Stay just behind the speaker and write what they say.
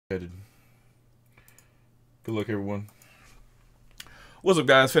Good luck, everyone. What's up,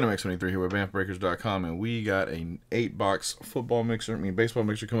 guys? PhantomX23 here with BAMFBreakers.com, and we got an 8-box baseball mixer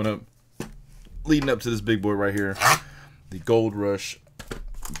coming up, leading up to this big boy right here, the Gold Rush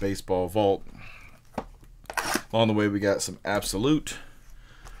Baseball Vault. On the way, we got some Absolute.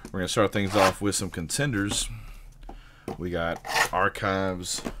 We're going to start things off with some contenders. We got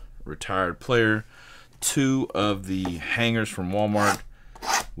Archives, Retired Player, 2 of the hangers from Walmart.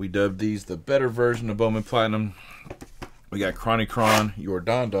 We dubbed these the better version of Bowman Platinum. We got Chronicron, Your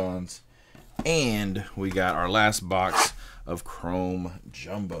Don Dons, and we got our last box of Chrome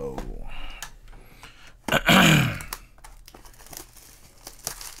Jumbo.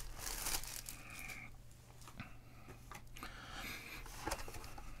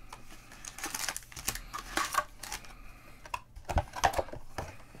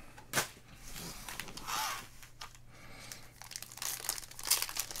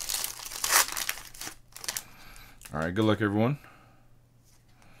 All right, good luck, everyone.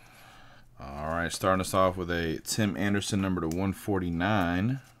 All right, starting us off with a Tim Anderson number to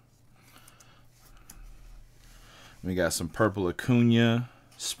 149. We got some purple Acuna,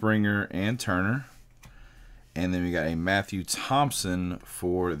 Springer, and Turner. And then we got a Matthew Thompson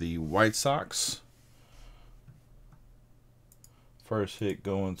for the White Sox. First hit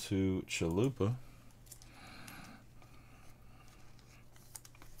going to Chalupa.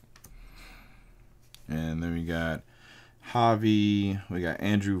 And then we got Javi, we got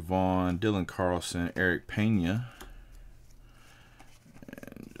Andrew Vaughn, Dylan Carlson, Eric Pena.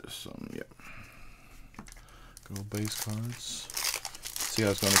 And just some, yep. Go base cards. See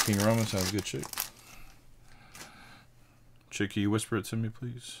how it's going to King Roman. Sounds good, Chick. Chick, can you whisper it to me,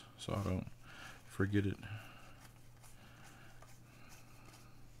 please? So I don't forget it.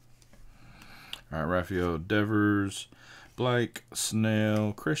 All right, Rafael Devers, Blake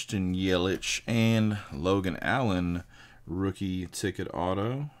Snell, Christian Yelich, and Logan Allen rookie ticket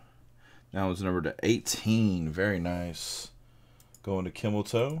auto. That was number to 18. Very nice. Going to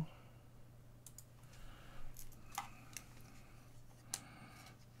Kimmeltoe.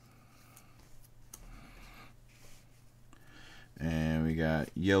 And we got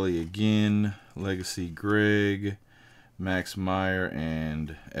Yelly again, Legacy Greg, Max Meyer,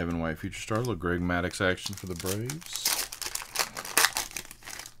 and Evan White Future Star. Look, Greg Maddux action for the Braves.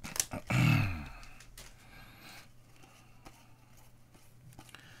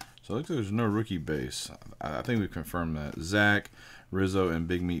 So it looks like there's no rookie base. I think we confirmed that. Zach, Rizzo, and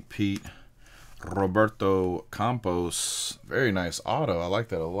Big Meat Pete. Roberto Campos. Very nice auto. I like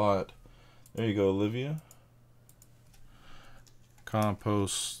that a lot. There you go, Olivia.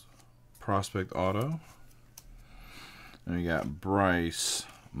 Campos Prospect Auto. And we got Bryce,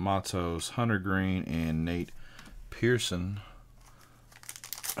 Matos, Hunter Green, and Nate Pearson.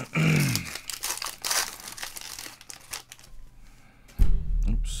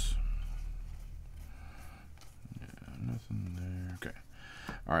 Oops. Yeah, nothing there. Okay.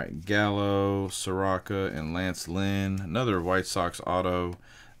 All right. Gallo, Soraka, and Lance Lynn. Another White Sox auto.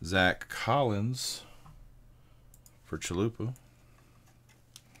 Zach Collins for Chalupa.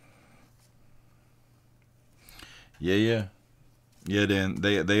 Yeah. Then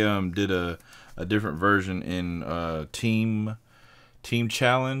they did a different version in Team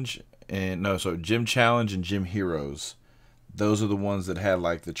Challenge and Gym Challenge and Gym Heroes. Those are the ones that had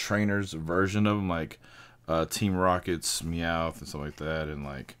like the trainers version of them, like Team Rockets, Meowth, and stuff like that, and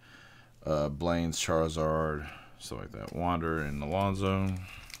like Blaine's Charizard, stuff like that, Wander and Alonzo.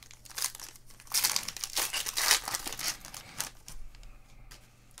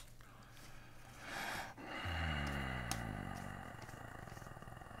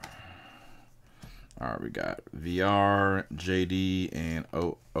 All right, we got VR, JD, and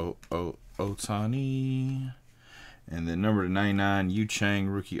Otani. And then number 99, Yu Chang,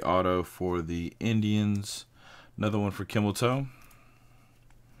 rookie auto for the Indians. Another one for Kimmeltoe.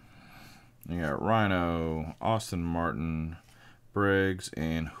 You got Rhino, Austin Martin, Briggs,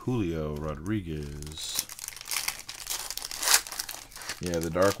 and Julio Rodriguez. Yeah,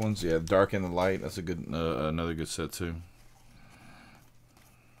 the dark ones. Yeah, dark and the light. That's a good, another good set too.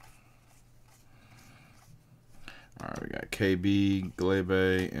 All right, we got KB,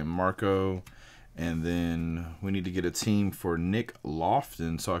 Glebe, and Marco. And then we need to get a team for Nick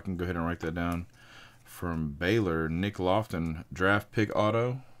Lofton, so I can go ahead and write that down. From Baylor, Nick Lofton, draft pick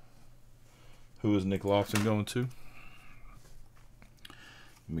auto. Who is Nick Lofton going to?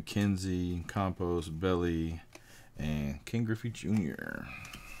 McKenzie, Campos, Belly, and King Griffey Jr.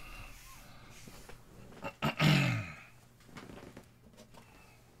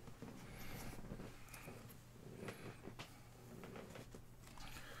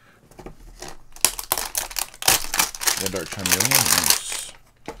 Yeah, Dark Chameleon. Nice.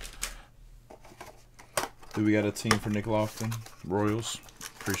 Do we got a team for Nick Lofton? Royals.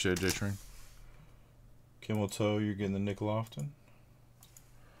 Appreciate it, J-Train. Kimmel Toe, you're getting the Nick Lofton.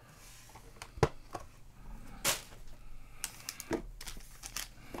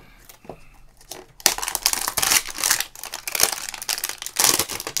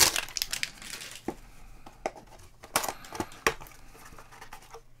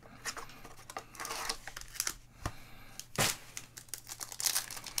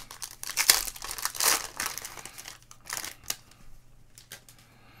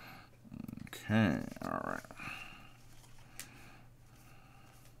 Okay, all right.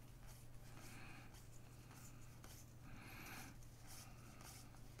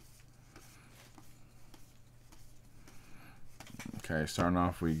 Okay, starting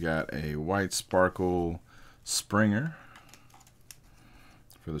off, we got a White Sparkle Springer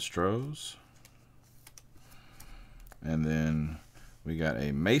for the Stros. And then we got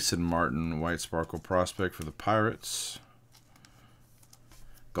a Mason Martin White Sparkle Prospect for the Pirates.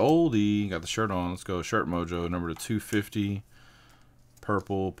 Goldie, got the shirt on. Let's go Shirt Mojo, number to 250.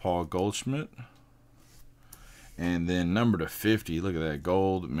 Purple, Paul Goldschmidt. And then number to 50, look at that,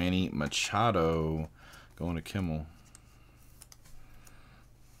 gold, Manny Machado going to Kimmel.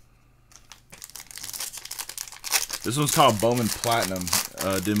 This one's called Bowman Platinum,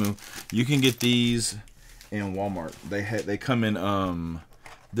 Demu. You can get these in Walmart. They come in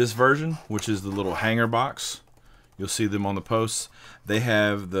this version, which is the little hanger box. You'll see them on the posts. They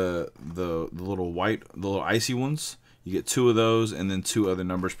have the little white, the little icy ones. You get 2 of those and then 2 other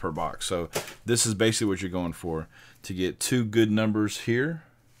numbers per box. So this is basically what you're going for, to get 2 good numbers here,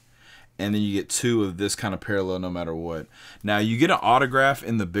 and then you get 2 of this kind of parallel no matter what. Now you get an autograph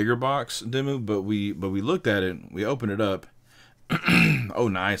in the bigger box, Demu, but we looked at it, we opened it up. Oh,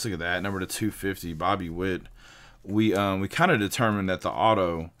 nice! Look at that, number to 250, Bobby Witt. We kind of determined that the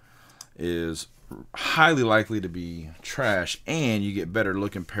auto is highly likely to be trash, and you get better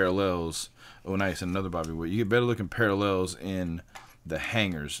looking parallels. Oh, nice, another Bobby Witt. You get better looking parallels in the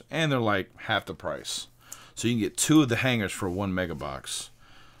hangers, and they're like half the price. So you can get 2 of the hangers for 1 mega box.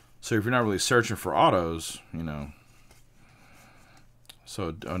 So if you're not really searching for autos, you know.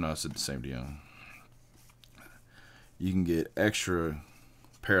 So, oh no, it's the same deal. You can get extra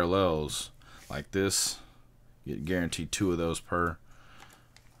parallels like this. You get guaranteed 2 of those per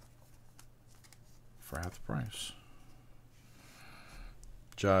for half the price.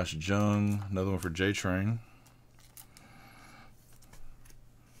 Josh Jung, another one for J-Train.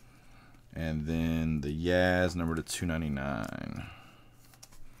 And then the Yaz, number to 299.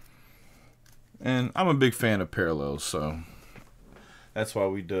 And I'm a big fan of parallels, so that's why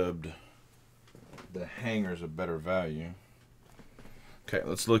we dubbed the hangers a better value. Okay,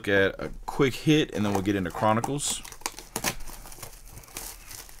 let's look at a quick hit, and then we'll get into Chronicles.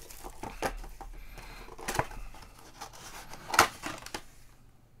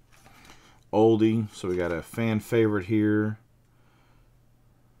 Oldie, so we got a fan favorite here.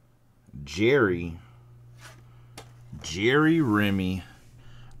 Jerry Remy.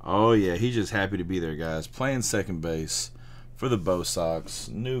 Oh yeah, he's just happy to be there, guys. Playing second base for the Bo Sox.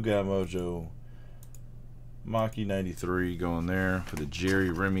 New Guy Mojo. Maki 93 going there for the Jerry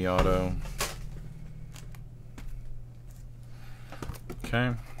Remy auto.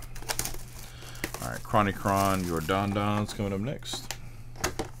 Okay. Alright, Chronicron, your Don Don's coming up next.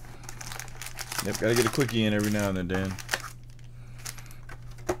 Yep, gotta get a quickie in every now and then, Dan.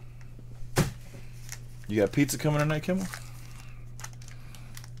 You got pizza coming tonight, Kimmel?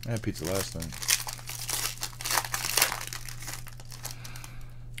 I had pizza last time.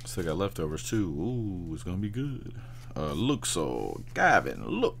 Still got leftovers too. Ooh, it's gonna be good. Luxo, Gavin,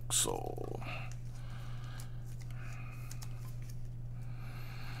 Luxo.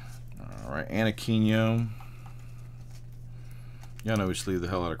 All right, Anaquino. Y'all know we sleeve the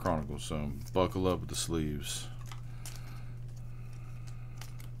hell out of Chronicles, so buckle up with the sleeves.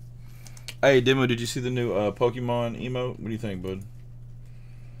 Hey, Demo, did you see the new Pokemon emote? What do you think, bud?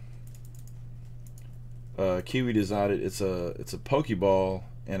 Kiwi designed it. It's a Pokeball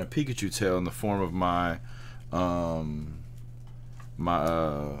and a Pikachu tail in the form of my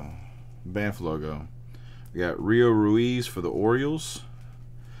BAMF logo. We got Rio Ruiz for the Orioles.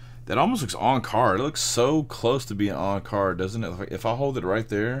 That almost looks on card. It looks so close to being on card, doesn't it? If I hold it right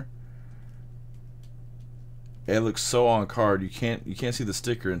there, it looks so on card. You can't see the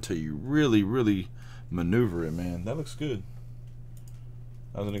sticker until you really maneuver it, man. That looks good.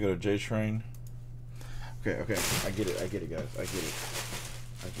 I'm gonna go to J-Train. Okay, I get it, guys. I get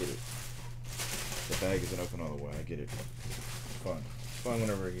it. The bag isn't open all the way. I get it. It's fun. It's fun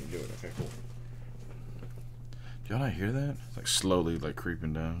whenever you can do it. Okay, cool. Y'all not hear that? It's like slowly like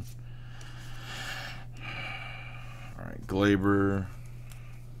creeping down. All right, Glaber.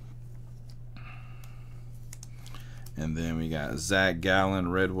 And then we got Zach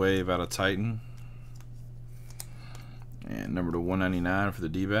Gallen, Red Wave out of Titan. And number to 199 for the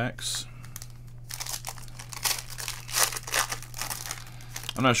D-backs.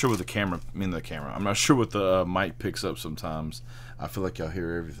 I'm not sure what the camera, I'm not sure what the mic picks up sometimes. I feel like y'all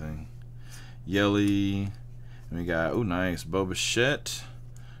hear everything. Yelly. And we got, oh nice, Bo Bichette,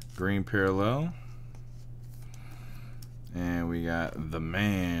 green parallel. And we got the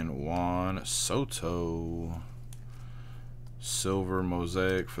man, Juan Soto. Silver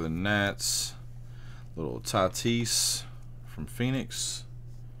mosaic for the Nats. Little Tatis from Phoenix.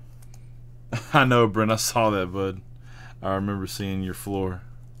 I know, Brent, I saw that, bud. I remember seeing your floor.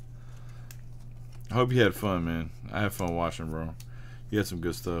 I hope you had fun, man. I had fun watching, bro. You had some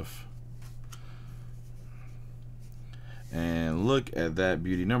good stuff. And look at that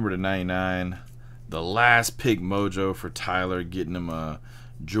beauty. Number to 99. The last pick mojo for Tyler, getting him a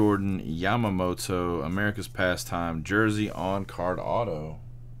Jordan Yamamoto America's Pastime jersey on card auto.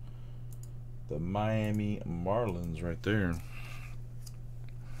 The Miami Marlins right there.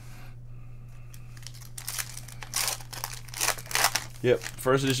 Yep,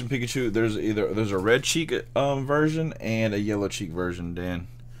 first edition Pikachu. There's a red cheek version and a yellow cheek version, Dan.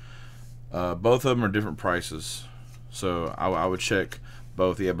 Both of them are different prices, so I would check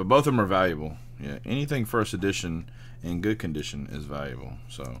both. Yeah, but both of them are valuable. Yeah, anything first edition in good condition is valuable.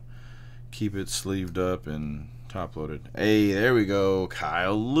 So keep it sleeved up and top loaded. Hey, there we go.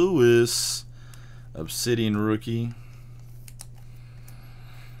 Kyle Lewis, Obsidian rookie.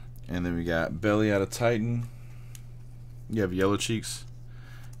 And then we got Belly out of Titan. You have yellow cheeks.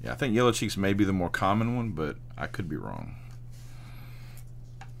 Yeah, I think yellow cheeks may be the more common one, but I could be wrong.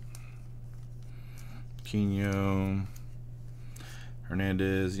 Quino,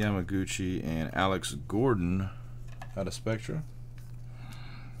 Hernandez, Yamaguchi, and Alex Gordon out of Spectra.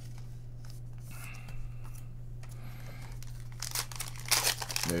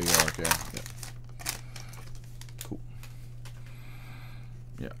 There you go, okay. Yep. Cool.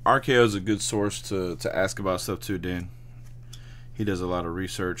 Yeah, RKO is a good source to ask about stuff too, Dan. He does a lot of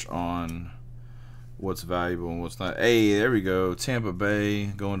research on what's valuable and what's not. Hey, there we go. Tampa Bay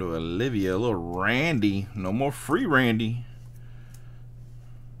going to Olivia. A little Randy. No more free Randy.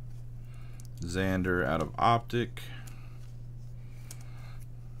 Xander out of Optic.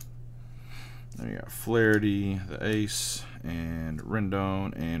 Then we got Flaherty, the Ace, and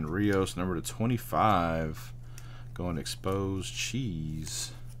Rendon, and Rios, number to 25. Going Exposed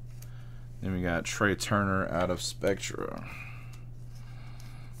Cheese. Then we got Trey Turner out of Spectra.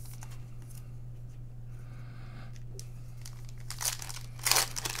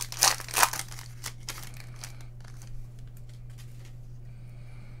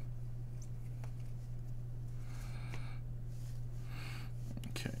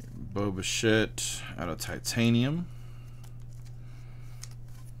 Bo Bichette out of Titanium.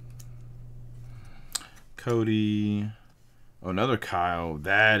 Cody. Oh, another Kyle.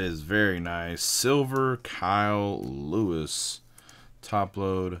 That is very nice. Silver Kyle Lewis. Top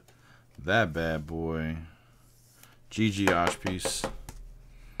load. That bad boy. GG Oshpiece.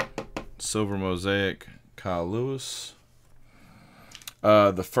 Silver Mosaic Kyle Lewis.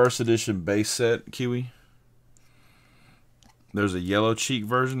 The first edition base set, Kiwi. There's a yellow cheek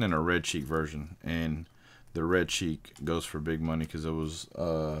version and a red cheek version, and the red cheek goes for big money because it was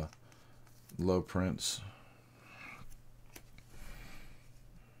low prints.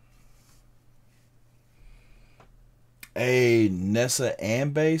 Hey, Nessa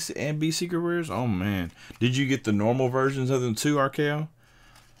and base and B secret rares. Oh man, did you get the normal versions of them too, RKO?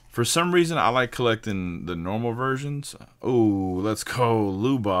 For some reason, I like collecting the normal versions. Oh, let's go,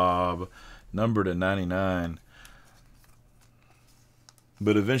 Lou Bob, number to 99.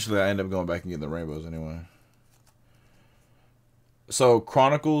 But eventually I end up going back and getting the rainbows anyway. So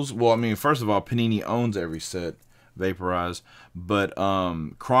Chronicles, well, I mean, first of all, Panini owns every set, Vaporize. But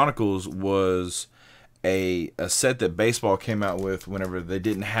Chronicles was a set that baseball came out with whenever they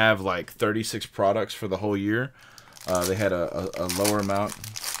didn't have like 36 products for the whole year. They had a lower amount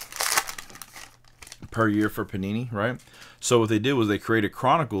per year for Panini, right? So what they did was they created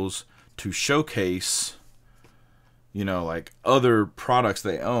Chronicles to showcase, you know, like other products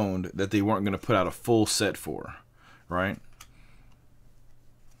they owned that they weren't going to put out a full set for, right?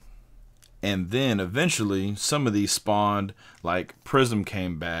 And then eventually some of these spawned, like Prism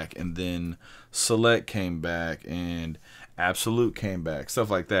came back, and then Select came back, and Absolute came back, stuff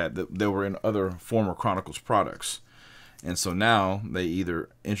like that that were in other former Chronicles products. And so now they either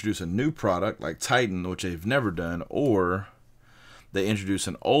introduce a new product like Titan, which they've never done, or they introduce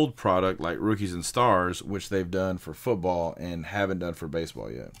an old product like Rookies and Stars, which they've done for football and haven't done for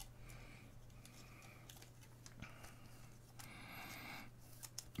baseball yet.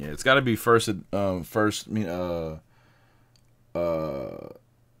 Yeah, it's got to be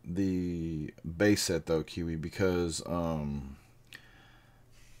the base set though, Kiwi, because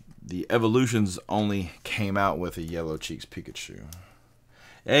the Evolutions only came out with a Yellow Cheeks Pikachu.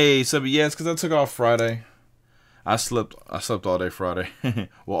 Hey, so yes, because I took off Friday. I slept all day Friday.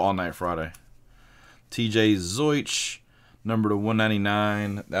 Well, all night Friday. TJ Zoich, number to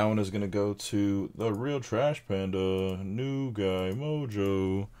 199. That one is gonna go to the Real Trash Panda, new guy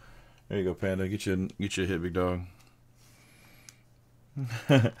Mojo. There you go, Panda. Get your hit, big dog.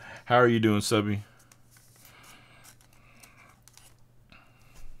 How are you doing, Subby?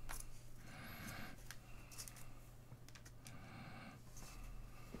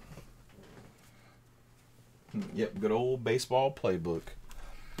 Yep, good old baseball playbook.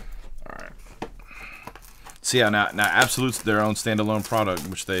 All right. See how now Absolute's their own standalone product,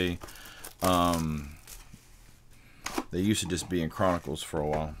 which they used to just be in Chronicles for a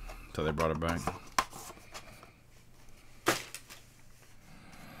while until they brought it back.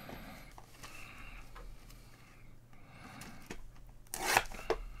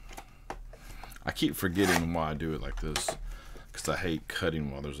 I keep forgetting why I do it like this, because I hate cutting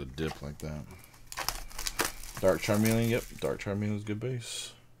while there's a dip like that. Dark Charmeleon, yep, Dark Charmeleon's good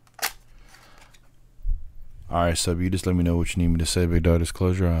base. Alright, Sub, you just let me know what you need me to say, big dog. Just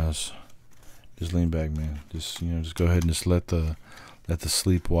close your eyes. Just lean back, man. Just just go ahead and just let the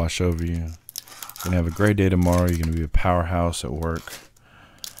sleep wash over you. You're gonna have a great day tomorrow. You're gonna be a powerhouse at work.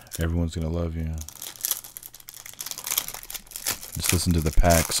 Everyone's gonna love you. Just listen to the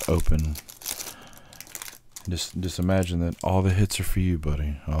packs open. Just imagine that all the hits are for you,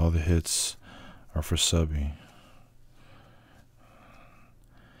 buddy. All the hits are for Subby.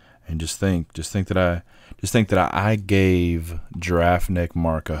 And just think that I gave Giraffe Neck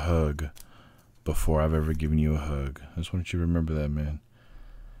Mark a hug before I've ever given you a hug. I just want you to remember that, man.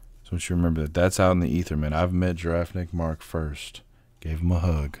 I just want you to remember that. That's out in the ether, man. I've met Giraffe Neck Mark first. Gave him a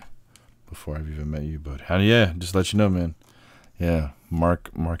hug before I've even met you, bud. Yeah, just let you know, man. Yeah, Mark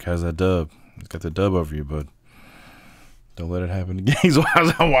has that dub. He's got the dub over you, bud. Don't let it happen again. He's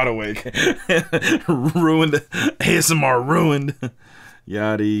wide awake. Ruined. ASMR ruined.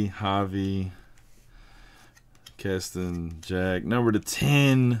 Yachty, Javi, Keston, Jack. Number to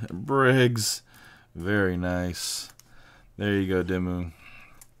 10, Briggs. Very nice. There you go, Demu.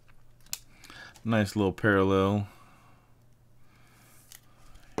 Nice little parallel.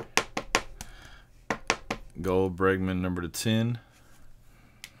 Gold Bregman, number to 10.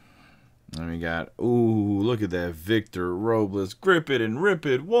 And we got, ooh, look at that, Victor Robles. Grip it and rip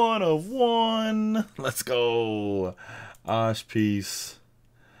it. 1 of 1. Let's go. Osh piece.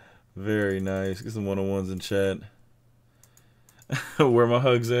 Very nice. Get some 1-on-1s in chat. Where my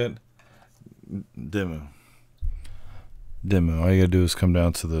hugs at? Demo. All you gotta do is come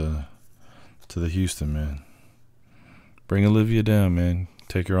down to the Houston, man. Bring Olivia down, man.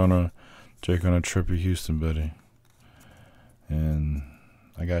 Take her on a trip to Houston, buddy. And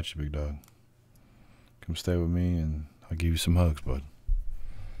I got you, big dog. Come stay with me, and I'll give you some hugs, bud.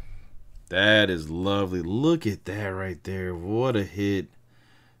 That is lovely. Look at that right there. What a hit.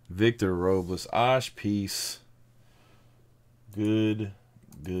 Victor Robles. Osh piece. Good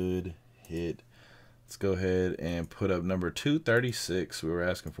hit. Let's go ahead and put up number 236 we were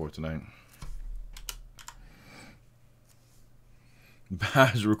asking for tonight.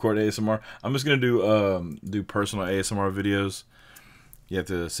 Record ASMR. I'm just gonna do personal ASMR videos. You have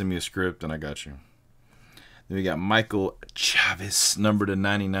to send me a script, and I got you. Then we got Michael Chavez, number to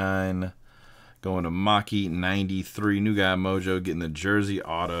 99. Going to Maki, 93. New guy Mojo getting the jersey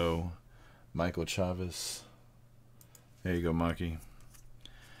auto. Michael Chavez. There you go, Maki.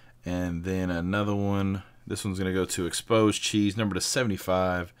 And then another one. This one's going to go to Exposed Cheese, number to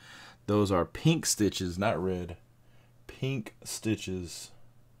 75. Those are pink stitches, not red. Pink stitches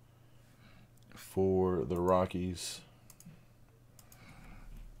for the Rockies.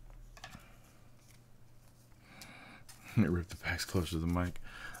 Rip the packs closer to the mic.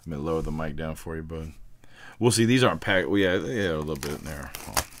 I'm going to lower the mic down for you, bud. We'll see. These aren't packed. Well, yeah, a little bit in there.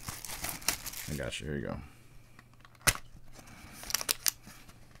 Oh, I got you. Here you go.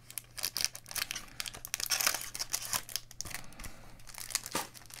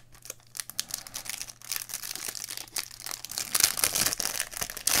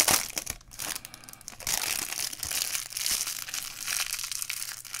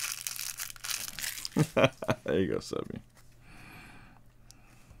 There you go, Subby.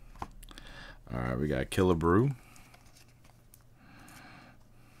 All right, we got Killebrew.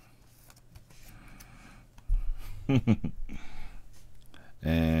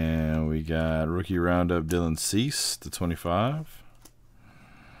 And we got rookie roundup Dylan Cease to 25.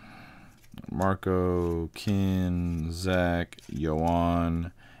 Marco, Ken, Zach,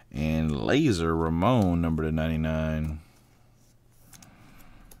 Yohan, and Laser Ramon, number to 99.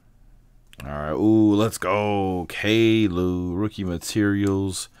 All right, ooh, let's go. K-Lou, rookie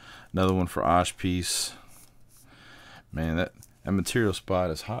materials. Another one for Osh Piece. Man, that material spot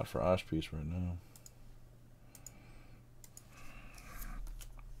is hot for Osh Piece right now.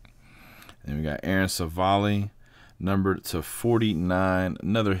 And we got Aaron Savali, numbered to 49.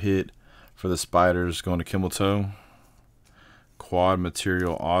 Another hit for the Spiders going to Kimmeltoe. Quad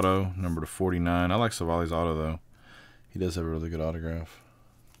material auto, number to 49. I like Savali's auto, though. He does have a really good autograph.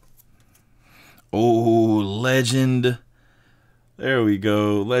 Oh, legend. There we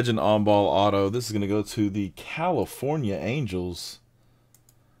go. Legend on-ball auto. This is going to go to the California Angels.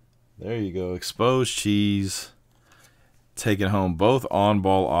 There you go. Exposed cheese. Taking home both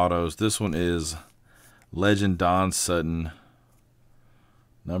on-ball autos. This one is Legend Don Sutton.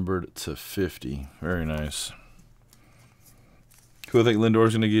 Numbered to 50. Very nice. Who I think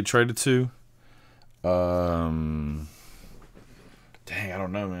Lindor's going to get traded to? Dang, I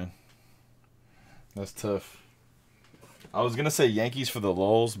don't know, man. That's tough. I was gonna say Yankees for the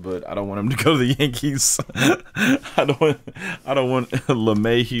lulz, but I don't want him to go to the Yankees. I don't want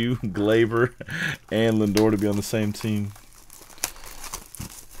LeMahieu, Glaber, and Lindor to be on the same team.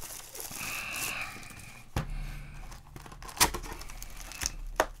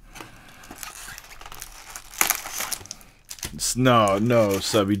 No,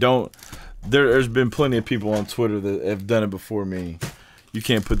 Subby, don't. There's been plenty of people on Twitter that have done it before me. You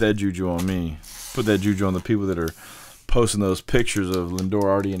can't put that juju on me. Put that juju on the people that are posting those pictures of Lindor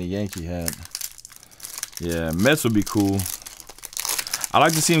already in a Yankee hat. Yeah, Mets would be cool. I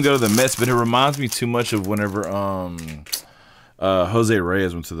like to see him go to the Mets, but it reminds me too much of whenever Jose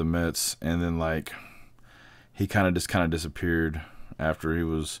Reyes went to the Mets, and then like he kind of disappeared after he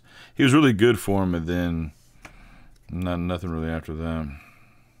was really good for him, and then nothing really after that.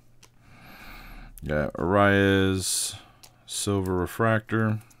 Got Arias, silver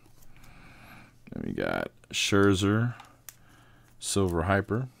refractor. Then we got Scherzer, silver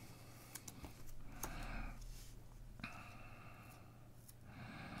hyper.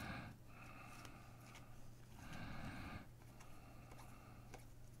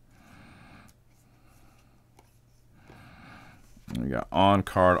 We got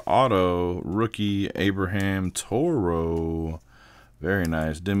on-card auto, rookie Abraham Toro. Very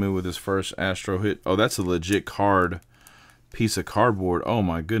nice. Demu with his first Astro hit. Oh, that's a legit card. Piece of cardboard. Oh,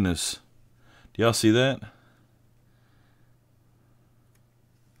 my goodness. Do y'all see that?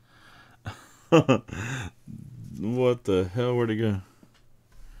 What the hell? Where'd it go?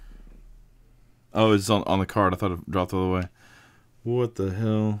 Oh, it's on the card. I thought it dropped all the way. What the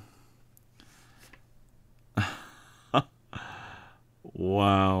hell?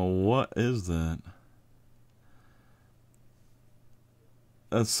 Wow, what is that?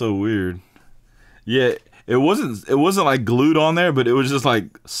 That's so weird. Yeah, it wasn't like glued on there, but it was just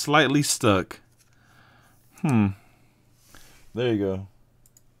like slightly stuck. There you go.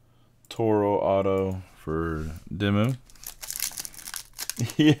 Toro auto for Demu.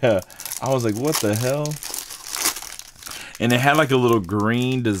 Yeah, I was like, what the hell? And it had like a little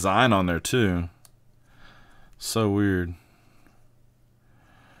green design on there too. So weird.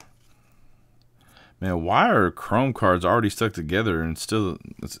 Man, why are Chrome cards already stuck together and it's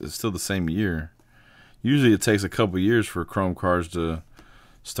still the same year? Usually it takes a couple years for Chrome cards to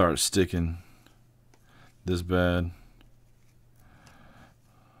start sticking this bad.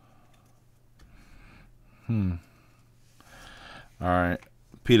 All right,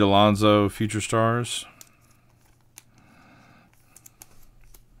 Pete Alonso, Future Stars.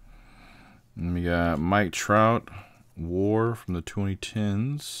 And we got Mike Trout, War from the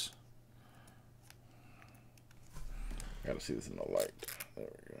 2010s. Gotta see this in the light. There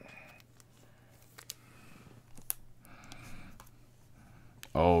we go.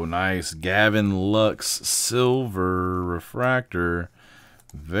 Oh, nice. Gavin Lux, silver refractor.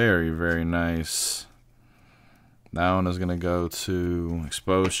 Very, very nice. That one is going to go to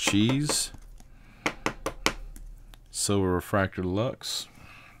Exposed Cheese. Silver refractor Lux.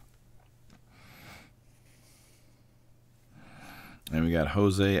 And we got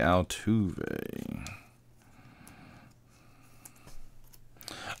Jose Altuve.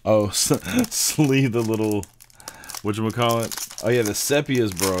 Oh, sleeve the little, whatchamacallit? Oh, yeah, the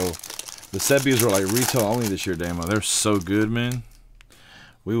Sepias, bro. The Sepias were like retail only this year, Damo. They're so good, man.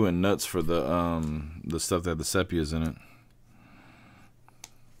 We went nuts for the stuff that had the sepias in it.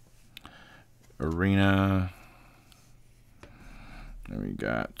 Arena. Then we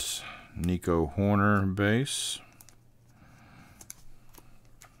got Nico Horner base.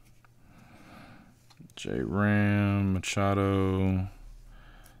 J. Ram, Machado,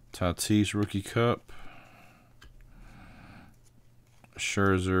 Tatis rookie cup,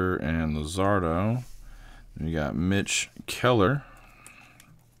 Scherzer and Luzardo. Then we got Mitch Keller.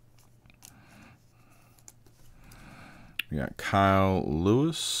 We got Kyle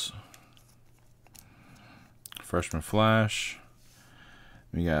Lewis, freshman flash.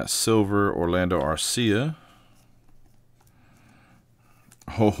 We got silver Orlando Arcia.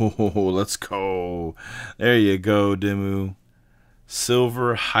 Oh, let's go. There you go, Dimu.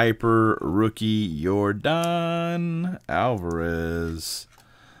 Silver hyper rookie Yordan Alvarez.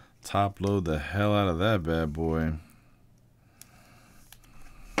 Top load the hell out of that bad boy.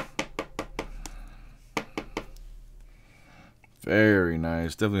 Very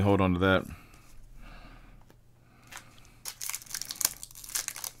nice. Definitely hold on to that.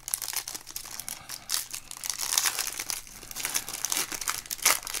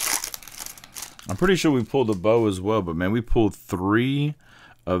 I'm pretty sure we pulled a bow as well, but man, we pulled 3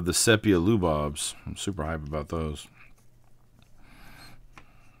 of the Sepia Lubobs. I'm super hyped about those.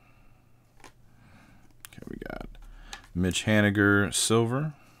 Okay, we got Mitch Haniger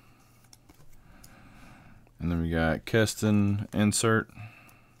silver. And then we got Keston insert.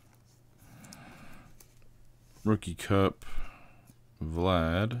 Rookie cup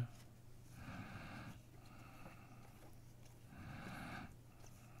Vlad.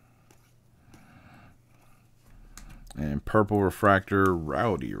 And purple refractor,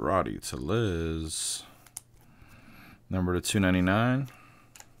 Rowdy Roddy Tellez. Number to 299.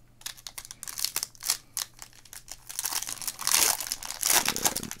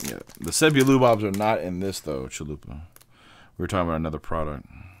 Yeah, the Sepia Lubobs are not in this though, Chalupa. We were talking about another product.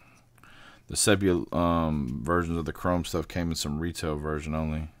 The Sepia versions of the chrome stuff came in some retail version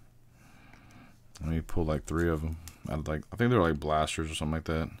only. Let me pull like 3 of them. I think they were like blasters or something like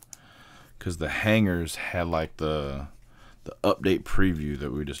that. Because the hangers had like the update preview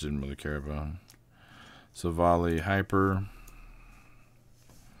that we just didn't really care about. Savali Hyper.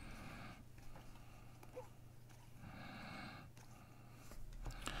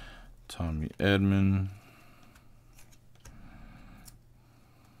 Tommy Edman.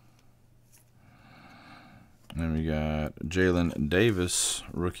 Then we got Jalen Davis,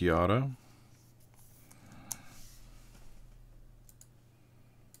 rookie auto.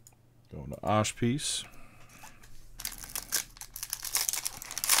 Going to Osh piece.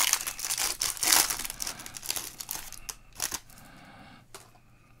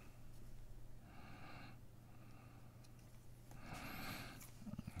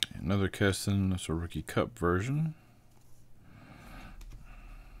 Another Keston. That's a rookie cup version.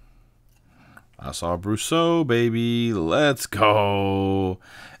 I saw Brousseau, baby. Let's go.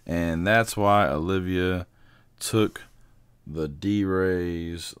 And that's why Olivia took the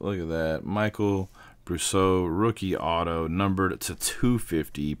D-Rays. Look at that. Michael Brousseau, rookie auto, numbered to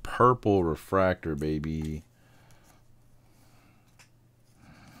 250. Purple refractor, baby.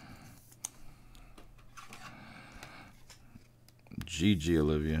 GG,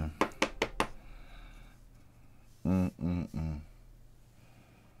 Olivia. That's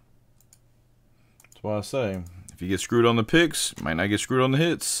why I say, if you get screwed on the picks, you might not get screwed on the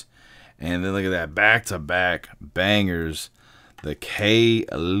hits. And then look at that, back-to-back bangers. The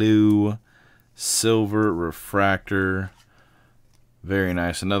K-Lou silver refractor. Very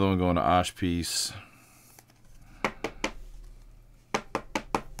nice. Another one going to Osh piece.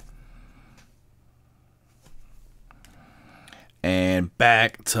 And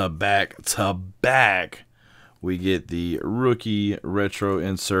back-to-back, we get the rookie retro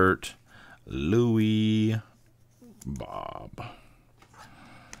insert, Louis Bob.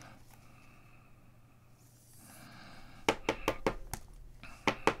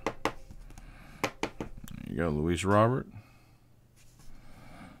 There you go, Luis Robert.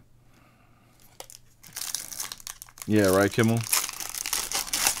 Yeah, right, Kimmel.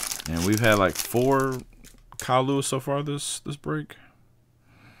 And we've had like 4 Kyle Lewis so far this break.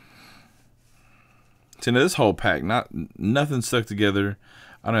 See, now this whole pack, nothing stuck together.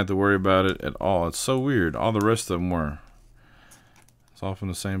 I don't have to worry about it at all. It's so weird. All the rest of them were. It's all from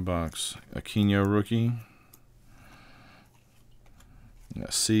the same box. Aquino rookie.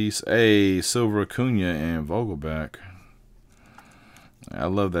 Cease, Silver Acuna and Vogelback. I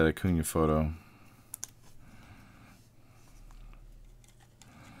love that Acuna photo.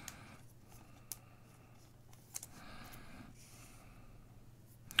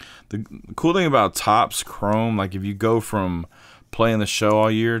 The cool thing about Topps Chrome, like if you go from playing the show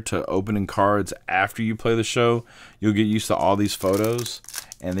all year to opening cards after you play the show, you'll get used to all these photos,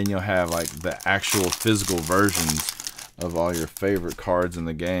 and then you'll have like the actual physical versions of all your favorite cards in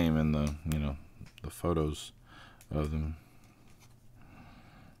the game and the, you know, the photos of them.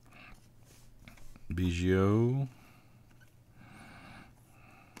 Biggio.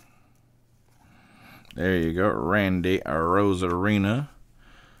 There you go. Randy Rosarina,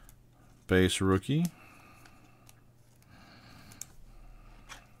 base rookie.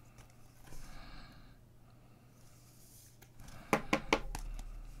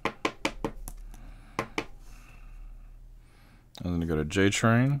 I'm going to go to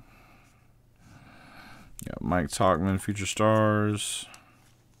J-Train. Got Mike Talkman, Future Stars.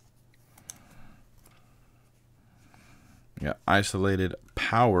 Got Isolated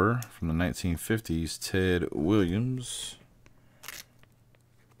Power from the 1950s, Ted Williams.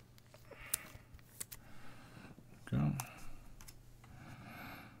 Go.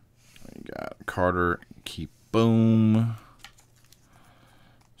 We got Carter Boom,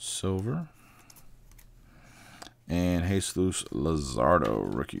 silver. And Jesus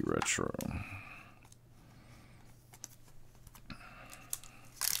Luzardo, rookie retro.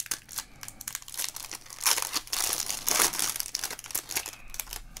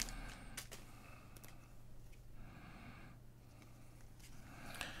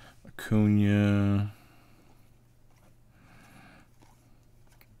 Acuna,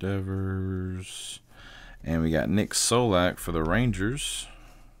 Devers, and we got Nick Solak for the Rangers.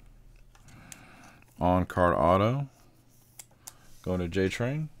 On card auto. Going to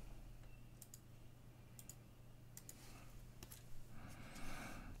J-Train.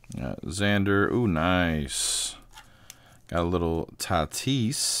 Got Xander. Ooh, nice. Got a little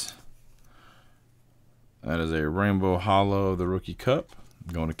Tatis. That is a Rainbow Hollow of the Rookie Cup.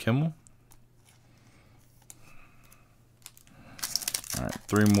 Going to Kimmel. All right,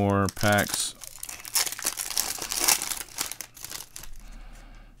 3 more packs.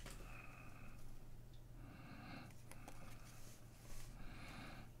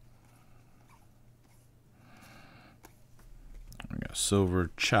 We got Silver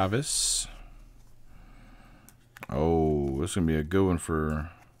Chavez. Oh, this is gonna be a good one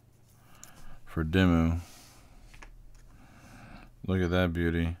for Demu. Look at that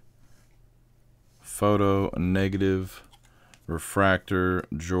beauty. Photo negative refractor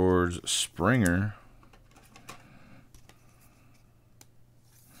George Springer.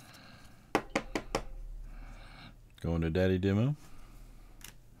 Going to Daddy Demo.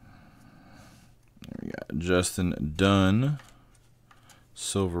 There we got Justin Dunn,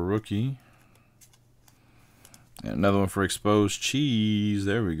 silver rookie. And another one for Exposed Cheese.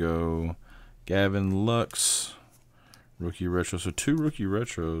 There we go. Gavin Lux, rookie retro. So 2 rookie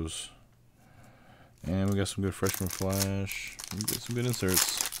retros. And we got some good freshman flash. We got some good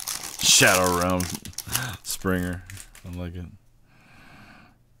inserts. Shadow Realm Springer. I like it.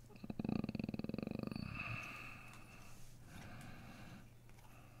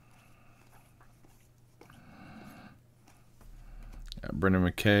 Got Brendan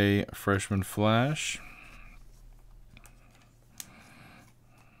McKay, freshman flash.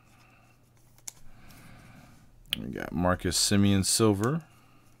 We got Marcus Semien, silver.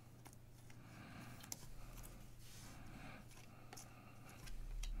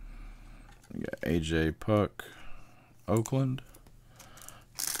 We got AJ Puck, Oakland.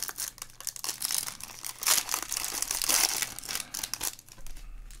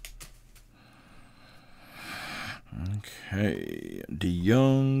 Okay,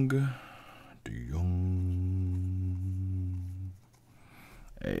 DeYoung.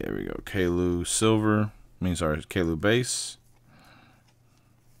 Hey, there we go. Kalu silver. Sorry, Kalu base.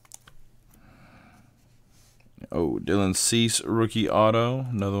 Oh, Dylan Cease rookie auto.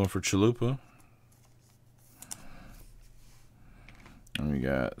 Another one for Chalupa. And we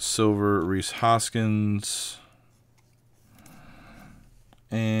got silver Reese Hoskins.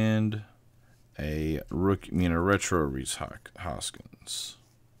 And a rookie, a retro Reese Hoskins.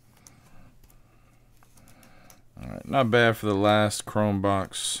 All right, not bad for the last Chrome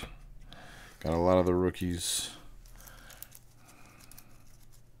box. Got a lot of the rookies.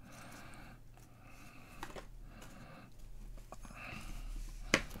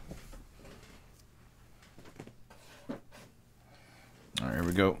 All right, here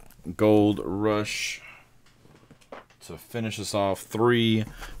we go. Gold Rush to finish us off. 3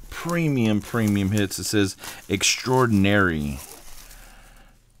 premium hits. It says Extraordinary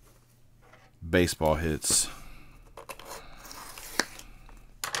baseball hits.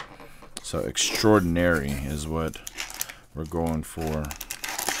 So Extraordinary is what we're going for.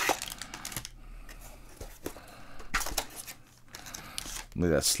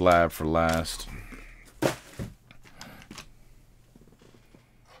 Leave that slab for last.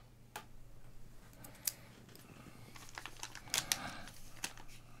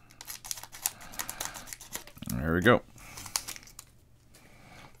 There we go.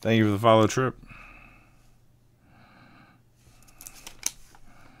 Thank you for the follow, Trip.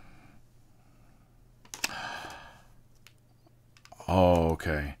 Oh,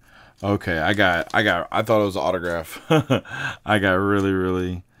 okay. Okay, I thought it was an autograph. I got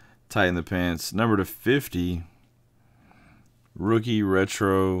really tight in the pants. Number to 50. Rookie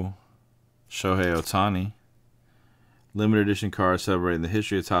Retro Shohei Ohtani. Limited edition card celebrating the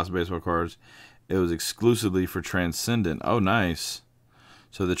history of Topps baseball cards. It was exclusively for Transcendent. Oh, nice.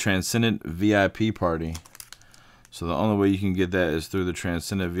 So the Transcendent VIP party. So the only way you can get that is through the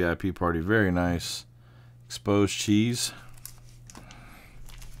Transcendent VIP party. Very nice. Exposed cheese.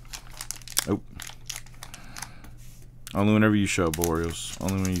 Oh. Only whenever you show up, Orioles.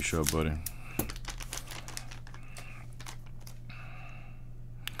 Only when you show up, buddy.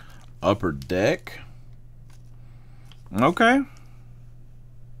 Upper Deck. Okay.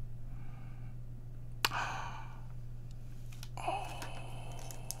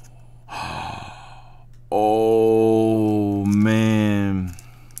 Oh, man.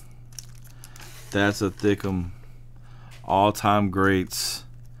 That's a thick'em. All-time greats.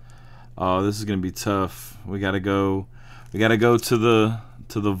 Oh, this is gonna be tough. We gotta go to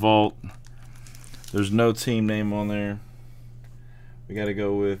the vault. There's no team name on there. We gotta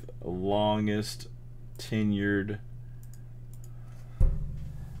go with longest tenured.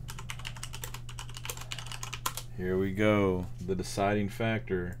 Here we go. The deciding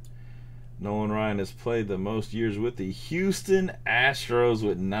factor. Nolan Ryan has played the most years with the Houston Astros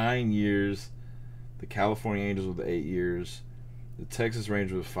with 9 years, the California Angels with 8 years, the Texas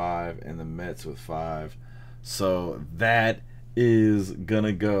Rangers with 5, and the Mets with 5. So that is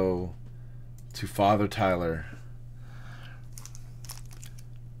gonna go to Father Tyler.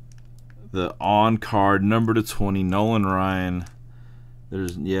 The on card number to 20, Nolan Ryan.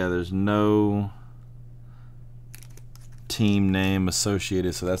 There's no team name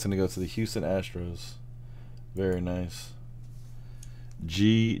associated, so that's gonna go to the Houston Astros. Very nice.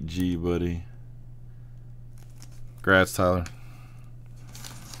 GG, buddy. Congrats, Tyler.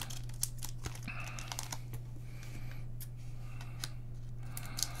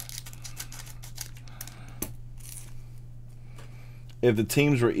 If the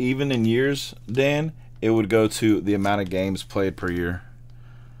teams were even in years, Dan, it would go to the amount of games played per year.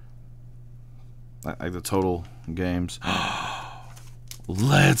 Like the total games.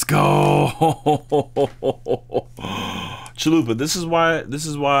 Let's go. Chalupa, this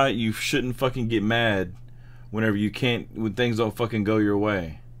is why you shouldn't fucking get mad when things don't fucking go your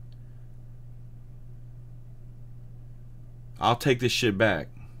way. I'll take this shit back.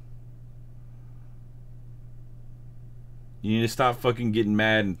 You need to stop fucking getting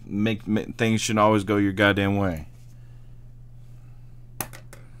mad and make things shouldn't always go your goddamn way.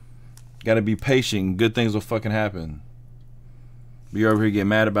 Gotta be patient. Good things will fucking happen. But you're over here getting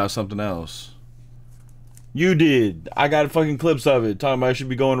mad about something else. You did. I got fucking clips of it talking about I should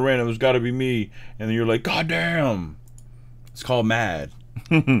be going random. It's gotta be me. And then you're like, God damn. It's called mad.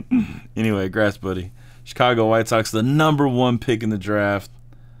 Anyway, grass buddy. Chicago White Sox, the #1 pick in the draft.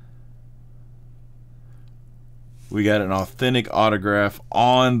 We got an authentic autograph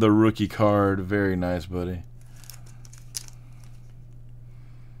on the rookie card. Very nice, buddy.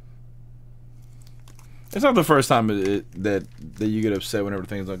 It's not the first time that you get upset whenever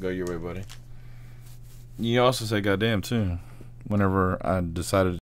things don't go your way, buddy. You also say goddamn, too, whenever I decided